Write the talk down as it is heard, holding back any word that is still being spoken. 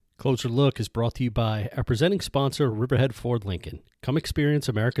Closer Look is brought to you by our presenting sponsor, Riverhead Ford Lincoln. Come experience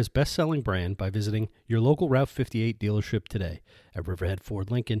America's best-selling brand by visiting your local Route 58 dealership today. At Riverhead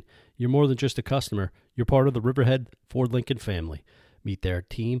Ford Lincoln, you're more than just a customer. You're part of the Riverhead Ford Lincoln family. Meet their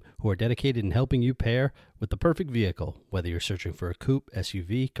team who are dedicated in helping you pair with the perfect vehicle. Whether you're searching for a coupe,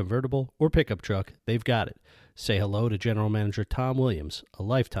 SUV, convertible, or pickup truck, they've got it. Say hello to General Manager Tom Williams, a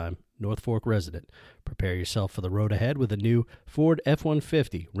lifetime North Fork resident. Prepare yourself for the road ahead with a new Ford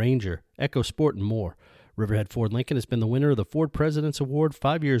F-150, Ranger, EcoSport, and more. Riverhead Ford Lincoln has been the winner of the Ford President's Award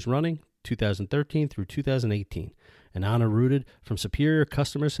 5 years running, 2013 through 2018, an honor rooted from superior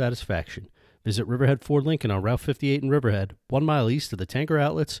customer satisfaction. Visit Riverhead Ford Lincoln on Route 58 in Riverhead, 1 mile east of the Tanker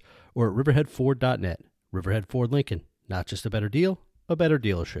Outlets, or at riverheadford.net. Riverhead Ford Lincoln, not just a better deal, a better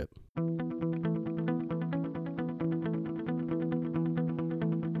dealership.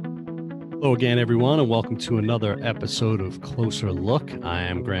 Hello again, everyone, and welcome to another episode of Closer Look. I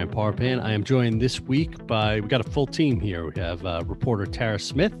am Grant Parpan. I am joined this week we got a full team here. We have reporter Tara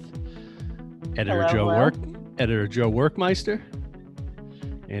Smith, editor Joe Workmeister,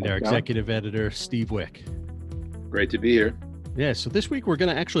 and our executive editor, Steve Wick. Great to be here. Yeah, so this week we're going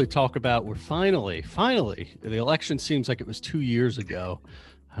to actually talk about, finally, the election seems like it was 2 years ago,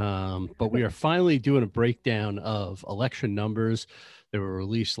 but we are finally doing a breakdown of election numbers. They were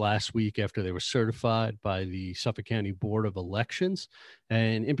released last week after they were certified by the Suffolk County Board of Elections.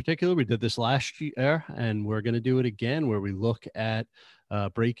 And in particular, we did this last year, and we're going to do it again, where we look at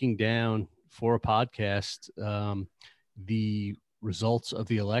breaking down for a podcast the results of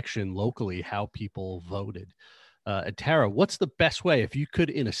the election locally, how people voted. And Tara, what's the best way, if you could,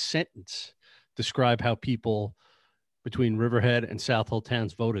 in a sentence, describe how people between Riverhead and Southold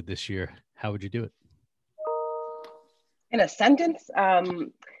towns voted this year? How would you do it? In a sentence,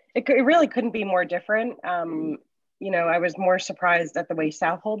 it really couldn't be more different. I was more surprised at the way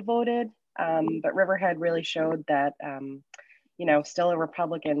Southold voted, but Riverhead really showed that, still a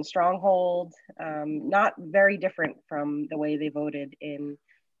Republican stronghold, not very different from the way they voted in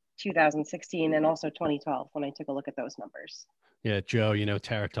 2016 and also 2012 when I took a look at those numbers. Yeah, Joe,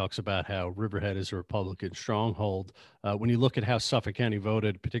 Tara talks about how Riverhead is a Republican stronghold. When you look at how Suffolk County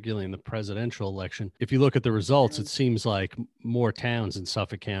voted, particularly in the presidential election, if you look at the results, it seems like more towns in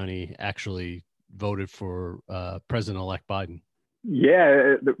Suffolk County actually voted for President-elect Biden.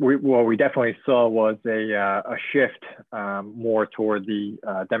 Yeah, what we definitely saw was a shift more toward the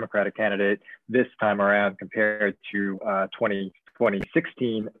Democratic candidate this time around compared to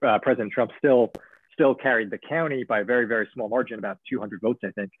 2016. President Trump still carried the county by a very, very small margin, about 200 votes,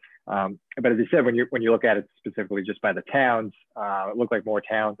 I think. But as you said, when you look at it specifically just by the towns, it looked like more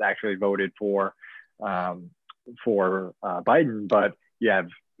towns actually voted for Biden. But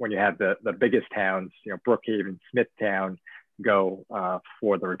when you have the biggest towns, Brookhaven, Smithtown, go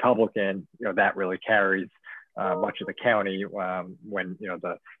for the Republican, that really carries much of the county. When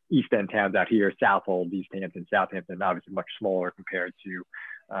the East End towns out here, Southold, East Hampton, Southampton, obviously much smaller compared to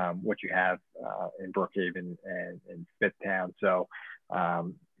what you have in Brookhaven and Smithtown. So,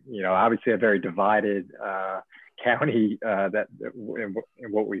 obviously a very divided county in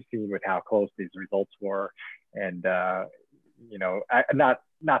what we've seen with how close these results were. And,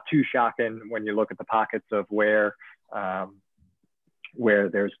 not too shocking when you look at the pockets of where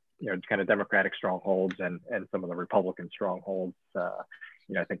there's, kind of Democratic strongholds and some of the Republican strongholds,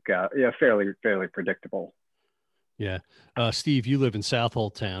 I think, fairly predictable. Yeah. Steve, you live in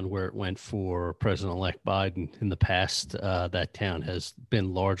Southold town where it went for President-elect Biden in the past. That town has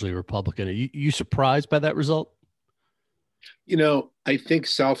been largely Republican. Are you surprised by that result? I think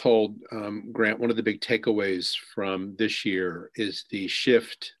Southold, Grant, one of the big takeaways from this year is the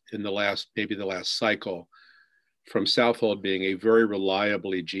shift in the last cycle from Southold being a very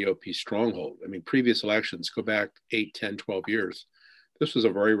reliably GOP stronghold. I mean, previous elections, go back 8, 10, 12 years. This was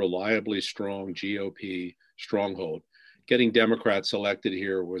a very reliably strong GOP stronghold. Getting Democrats elected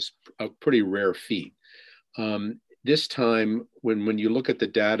here was a pretty rare feat. This time, when you look at the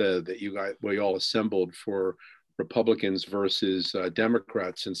data that we all assembled for Republicans versus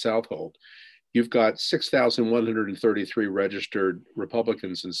Democrats in Southold, you've got 6,133 registered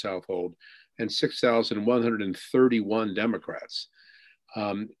Republicans in Southold and 6,131 Democrats.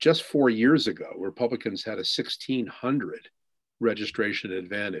 Just 4 years ago, Republicans had a 1,600 registration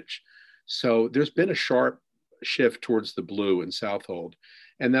advantage. So there's been a sharp shift towards the blue in Southold.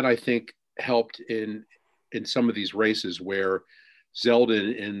 And that, I think, helped in some of these races where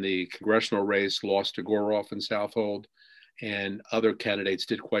Zeldin in the congressional race lost to Goroff in Southold, and other candidates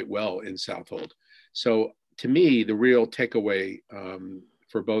did quite well in Southold. So to me, the real takeaway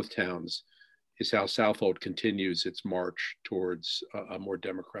for both towns is how Southold continues its march towards a more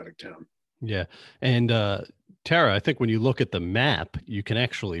democratic town. Yeah. And Tara, I think when you look at the map, you can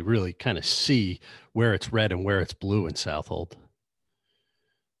actually really kind of see where it's red and where it's blue in Southold.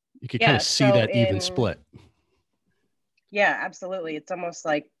 You can kind of see so that even split. Yeah, absolutely. It's almost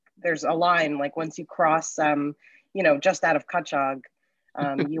like there's a line, like once you cross, just out of Cutchogue,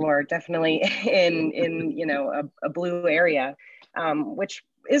 you are definitely in a blue area, which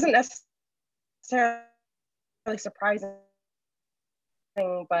isn't necessarily surprising,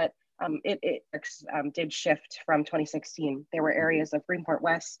 but it did shift from 2016. There were areas of Greenport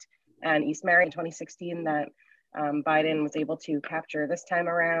West and East Marion in 2016 that Biden was able to capture this time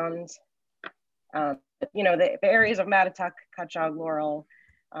around. The areas of Mattituck, Cutchogue, Laurel,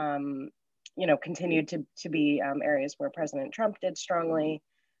 continued to be areas where President Trump did strongly.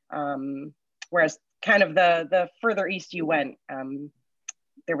 Whereas kind of the further east you went,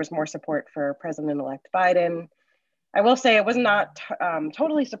 there was more support for President-elect Biden. I will say I was not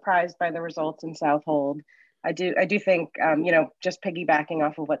totally surprised by the results in Southold. I do think, just piggybacking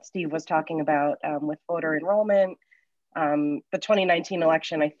off of what Steve was talking about with voter enrollment, the 2019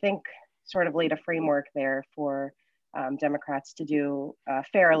 election, I think, sort of laid a framework there for Democrats to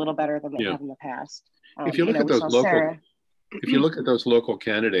fare a little better than they have in the past. If you look at those if you look at those local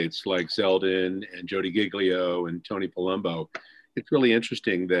candidates like Zeldin and Jody Giglio and Tony Palumbo, it's really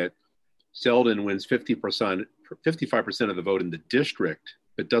interesting that Zeldin wins 55% of the vote in the district,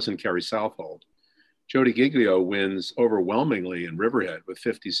 but doesn't carry Southold. Jody Giglio wins overwhelmingly in Riverhead with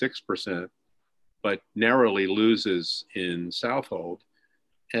 56%, but narrowly loses in Southold.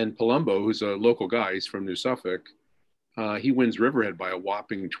 And Palumbo, who's a local guy, he's from New Suffolk, he wins Riverhead by a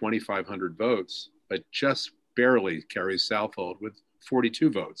whopping 2,500 votes, but just barely carries Southold with 42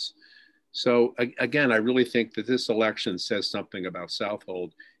 votes. So again, I really think that this election says something about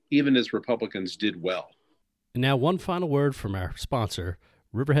Southold, even as Republicans did well. And now one final word from our sponsor,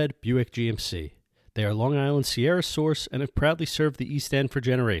 Riverhead Buick GMC. They are Long Island Sierra source and have proudly served the East End for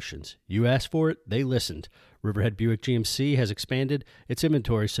generations. You asked for it, they listened. Riverhead Buick GMC has expanded its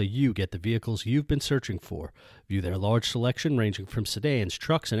inventory so you get the vehicles you've been searching for. View their large selection ranging from sedans,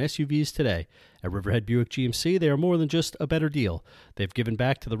 trucks, and SUVs today. At Riverhead Buick GMC, they are more than just a better deal. They've given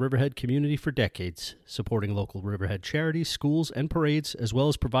back to the Riverhead community for decades, supporting local Riverhead charities, schools, and parades, as well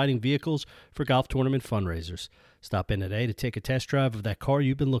as providing vehicles for golf tournament fundraisers. Stop in today to take a test drive of that car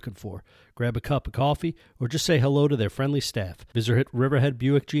you've been looking for. Grab a cup of coffee or just say hello to their friendly staff. Visit Riverhead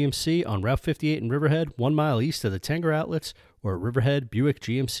Buick GMC on Route 58 in Riverhead, 1 mile east of the Tanger outlets, or at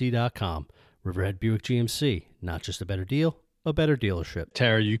riverheadbuickgmc.com. Riverhead Buick GMC, not just a better deal, a better dealership.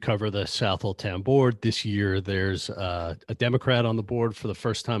 Tara, you cover the Southold Town Board. This year, there's a Democrat on the board for the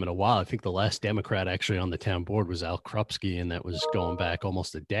first time in a while. I think the last Democrat actually on the town board was Al Krupski, and that was going back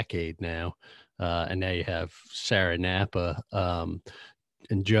almost a decade now. And now you have Sarah Napa. And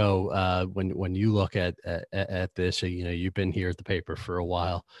Joe, when you look at this, you've been here at the paper for a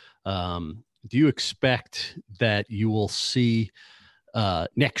while. Do you expect that you will see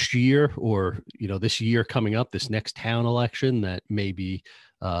next year, or this year coming up, this next town election, that maybe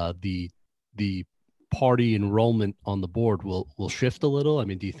the party enrollment on the board will shift a little? I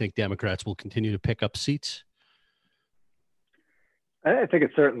mean, do you think Democrats will continue to pick up seats? I think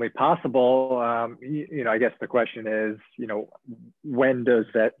it's certainly possible. I guess the question is, when does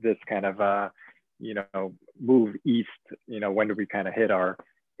this kind of, move east? When do we kind of hit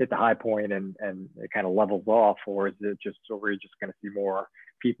the high point and it kind of levels off, or is it just, so we're just going to see more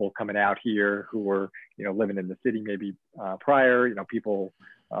people coming out here who were, living in the city maybe prior, people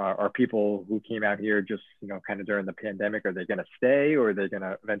who came out here just, kind of during the pandemic, are they going to stay, or are they going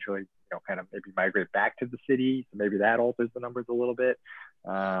to eventually, kind of maybe migrate back to the city? So maybe that alters the numbers a little bit.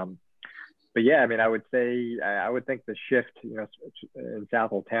 But yeah, I mean, I would think the shift, in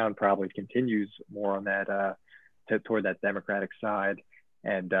Southold Town probably continues more on that, toward that Democratic side.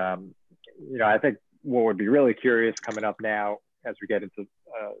 And, I think what would be really curious coming up now as we get into,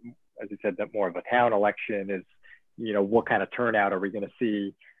 as you said, that more of a town election is, what kind of turnout are we going to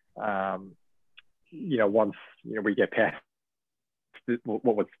see, once, we get past what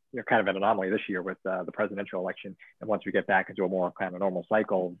was kind of an anomaly this year with the presidential election. And once we get back into a more kind of normal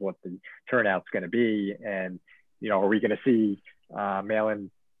cycle of what the turnout's going to be, and, are we going to see mail-in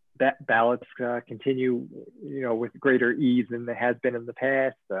ballots continue, with greater ease than there has been in the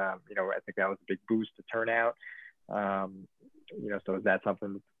past? I think that was a big boost to turnout. So is that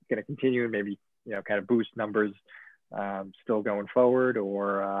something that's going to continue and maybe, kind of boost numbers still going forward,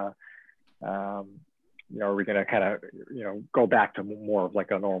 or, are we going to kind of, go back to more of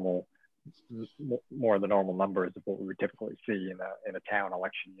like a normal, more of the normal numbers of what we would typically see in a town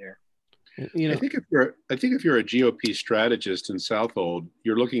election year? You know, I think if you're a GOP strategist in Southold,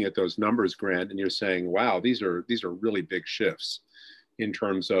 you're looking at those numbers, Grant, and you're saying, wow, these are really big shifts in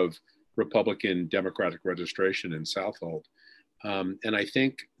terms of Republican Democratic registration in Southold. And I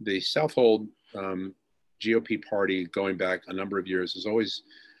think the Southold GOP party going back a number of years has always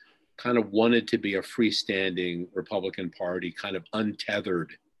kind of wanted to be a freestanding Republican party, kind of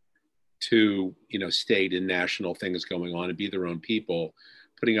untethered to, state and national things going on, and be their own people,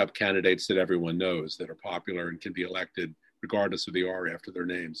 putting up candidates that everyone knows that are popular and can be elected regardless of the R after their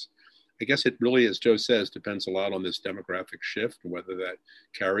names. I guess it really, as Joe says, depends a lot on this demographic shift and whether that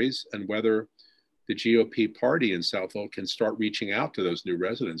carries, and whether the GOP party in Southold can start reaching out to those new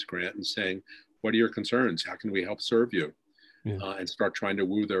residents, Grant, and saying, what are your concerns? How can we help serve you? Yeah. And start trying to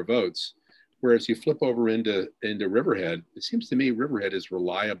woo their votes. Whereas you flip over into Riverhead, it seems to me Riverhead is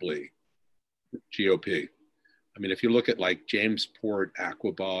reliably GOP. I mean, if you look at like Jamesport,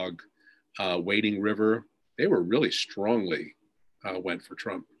 Aquabog, Wading River, they were really strongly went for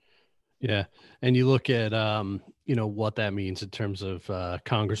Trump. Yeah. And you look at, what that means in terms of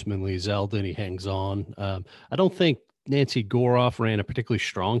Congressman Lee Zeldin. He hangs on. I don't think Nancy Goroff ran a particularly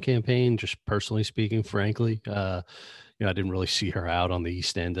strong campaign, just personally speaking, frankly. I didn't really see her out on the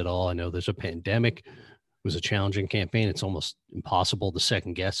East End at all. I know there's a pandemic. It was a challenging campaign. It's almost impossible to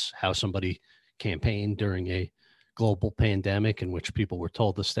second guess how somebody campaigned during a global pandemic in which people were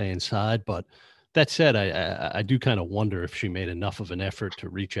told to stay inside. But that said, I do kind of wonder if she made enough of an effort to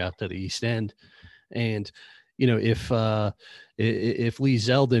reach out to the East End. And, if Lee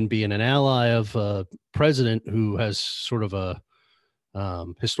Zeldin, being an ally of a president who has sort of a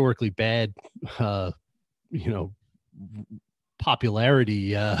historically bad,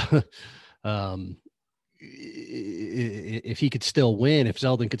 popularity, if he could still win, if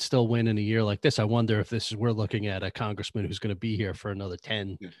Zeldin could still win in a year like this, I wonder if we're looking at a congressman who's going to be here for another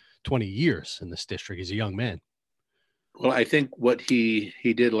 10, 20 years in this district. He's a young man. Well, I think what he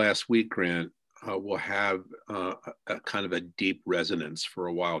did last week, Grant, will have a kind of a deep resonance for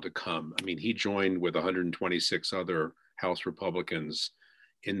a while to come. I mean, he joined with 126 other House Republicans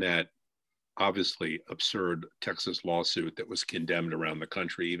in that obviously absurd Texas lawsuit that was condemned around the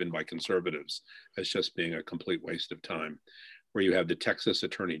country, even by conservatives, as just being a complete waste of time, where you have the Texas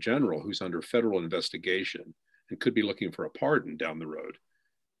Attorney General, who's under federal investigation and could be looking for a pardon down the road,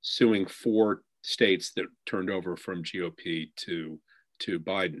 suing 4 states that turned over from GOP to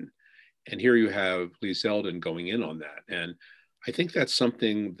Biden. And here you have Lee Zeldin going in on that. And I think that's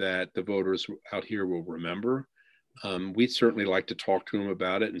something that the voters out here will remember. We'd certainly like to talk to him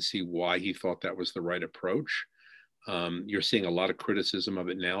about it and see why he thought that was the right approach. You're seeing a lot of criticism of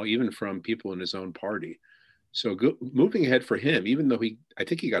it now, even from people in his own party. So moving ahead for him, even though I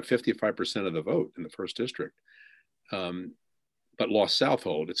think he got 55% of the vote in the 1st district, but lost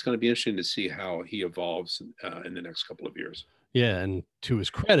Southold, it's going to be interesting to see how he evolves in the next couple of years. Yeah, and to his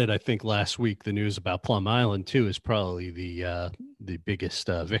credit, I think last week the news about Plum Island too is probably the biggest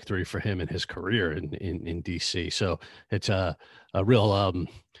victory for him in his career in DC. So it's a real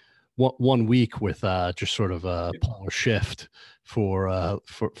 1 week with just sort of a polar shift for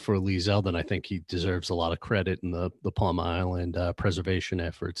Lee Zeldin. I think he deserves a lot of credit in the Plum Island preservation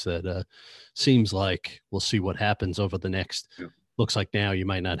efforts. That seems like we'll see what happens over the next. Yeah. Looks like now you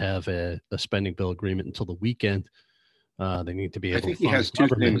might not have a spending bill agreement until the weekend. They need to be able to fund has 2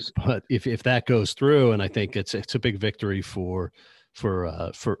 things. But if that goes through, and I think it's a big victory for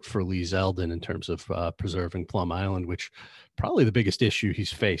Lee Zeldin in terms of preserving Plum Island, which probably the biggest issue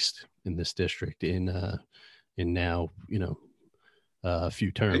he's faced in this district in now a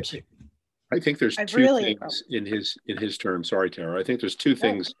few terms. I think there's 2 things in his term. Sorry, Tara. I think there's 2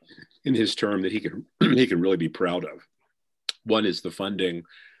 things in his term that he can really be proud of. One is the funding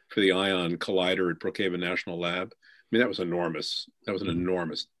for the Ion Collider at Brookhaven National Lab. I mean, that was enormous. That was an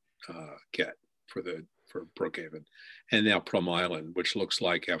enormous get for Brookhaven. And now Plum Island, which looks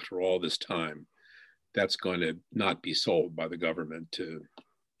like after all this time, that's going to not be sold by the government to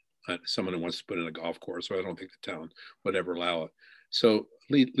someone who wants to put in a golf course. So I don't think the town would ever allow it. So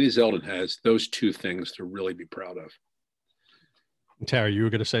Lee Zeldin has those 2 things to really be proud of. Tara, you were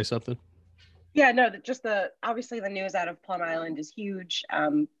going to say something? Yeah, no, obviously the news out of Plum Island is huge.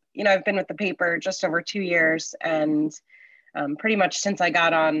 I've been with the paper just over 2 years, and pretty much since I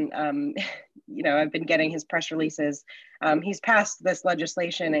got on, I've been getting his press releases. He's passed this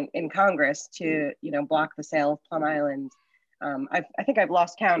legislation in Congress to, block the sale of Plum Island. I think I've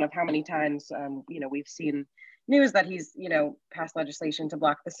lost count of how many times, we've seen news that he's, passed legislation to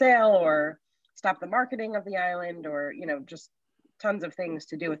block the sale or stop the marketing of the island, or, just tons of things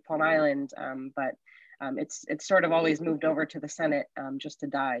to do with Plum Island. But it's sort of always moved over to the Senate just to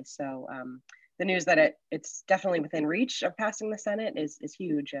die. So the news that it's definitely within reach of passing the Senate is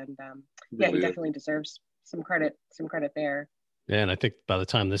huge, and yeah, he definitely deserves some credit there. Yeah, and I think by the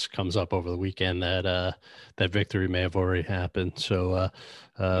time this comes up over the weekend, that victory may have already happened. So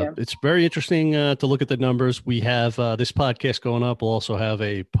it's very interesting to look at the numbers. We have this podcast going up. We'll also have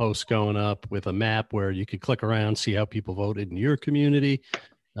a post going up with a map where you could click around, see how people voted in your community.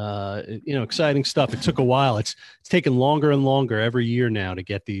 Exciting stuff. It took a while. It's taken longer and longer every year now to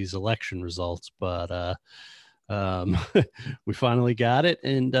get these election results, but we finally got it,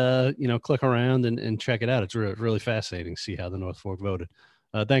 and click around and check it out. It's really fascinating to see how the North Fork voted.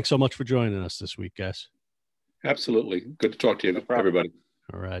 Thanks so much for joining us this week, guys. Absolutely. Good to talk to you, everybody.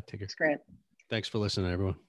 All right. Take care. Thanks, Grant. Thanks for listening, everyone.